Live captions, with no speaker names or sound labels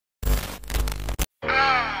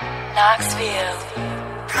Knoxville.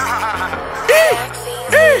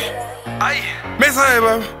 Mix it,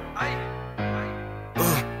 baby.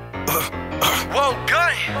 Whoa,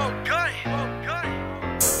 gun.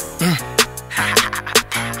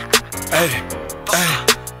 Hey,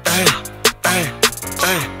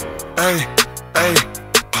 hey.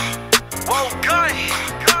 Whoa, gun.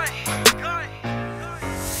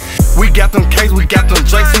 We got them cakes, we got them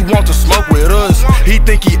drakes, he want to smoke with us. He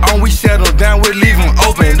think he on, we shut him down, we leave him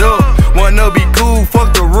opened up. Wanna be cool,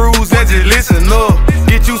 fuck the rules and just listen up.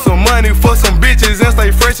 Get you some money for some bitches and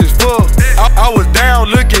stay fresh as fuck. I was down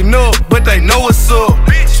looking up, but they know what's up.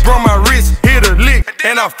 Sprung my wrist, hit a lick,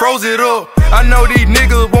 and I froze it up. I know these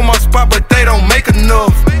niggas want my spot, but they don't make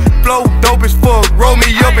enough. Flow dope as fuck, roll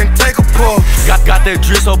me up and take a puff. Got that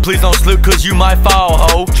drip, so please don't slip, cause you might fall,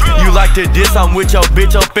 ho. You like to diss, I'm with your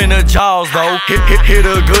bitch up in the jaws, though. Hit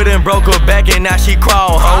her good and broke her back, and now she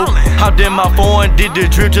crawl, ho. Hopped in my phone, did the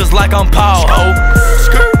drip just like I'm Paul, ho.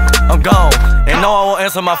 I'm gone, and no, I won't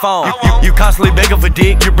answer my phone. You constantly begging for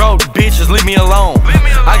dick, you broke, bitch, just leave me alone.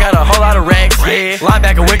 I got a whole lot of racks, yeah.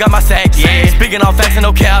 Linebacker, we got my sack, yeah. Speaking all facts and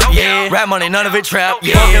no cap, yeah. Rap money, none of it trap,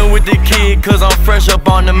 yeah. Fucking with the kid, cause I'm fresh up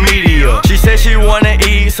on the media. She said she wanna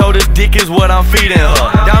eat, so this dick is what I'm feeding her.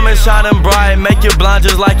 Diamonds shining bright, make you blind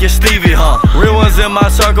just like your Stevie, huh? Real ones in my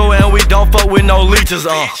circle, and we don't fuck with no leeches,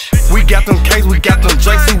 We got them cakes, we got them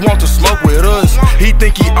drakes, he want to smoke with us. He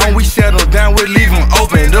think he on, we shut him down, we leave him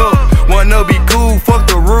opened up. Wanna be cool, fuck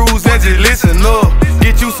the rules and just listen up.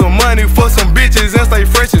 Get you some money for some bitches and stay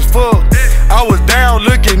fresh as fuck. I was down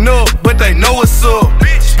looking up, but they know what's up.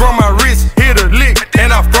 Sprung my wrist, hit a lick,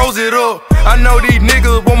 and I froze it up. I know these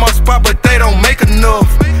niggas want my spot, but they don't make enough.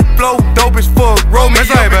 Flow dope as fuck, roll me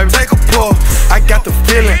up and take a puff. I got the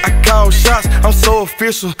feeling, I call shots, I'm so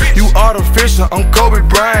official. You artificial, I'm Kobe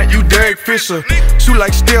Bryant, you Derek Fisher. Shoot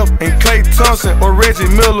like Steph and Klay Thompson or Reggie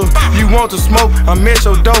Miller. You want to smoke, I'm at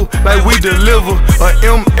your door like we deliver. A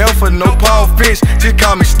MF or no Paul Finch, just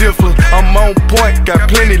call me Stifler. I'm on point, got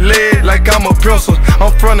plenty lead like I'm a pencil.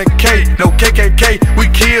 I'm from the K, no KKK, we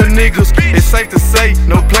kill niggas. It's safe to say,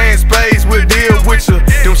 no playing space, we'll deal with ya.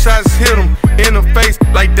 Them shots hit them in the face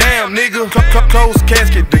like damn nigga. Close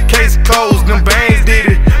casket, the case closed, them bangs did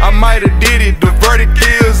it. I might've did it, the verdict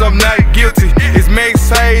is I'm not guilty. It's Max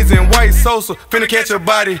Hayes and White Sosa, finna catch a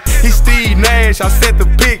body. He Steve Nash, I set the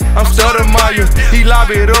pick, I'm Stoudemire. He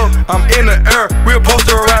lobbied up, I'm in the air, real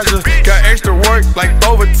posterizer. Got extra work like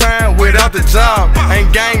overtime without the job.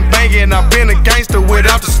 Ain't gang banging, I been a gangster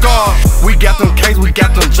without the scar. We got them cakes, we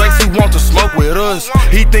got them drakes, he want to smoke with us.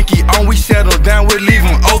 He think he on, we shut him down, we leave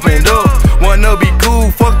him opened up. Wanna be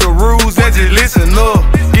cool, fuck the rules and just listen up.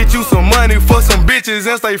 Get you some money for some bitches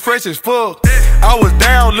and stay fresh as fuck. I was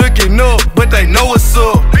down looking up, but they know what's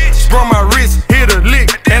up. Sprung my wrist, hit a lick,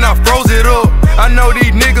 and I froze it up. I know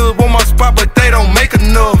these niggas want my spot, but they don't make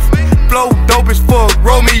enough.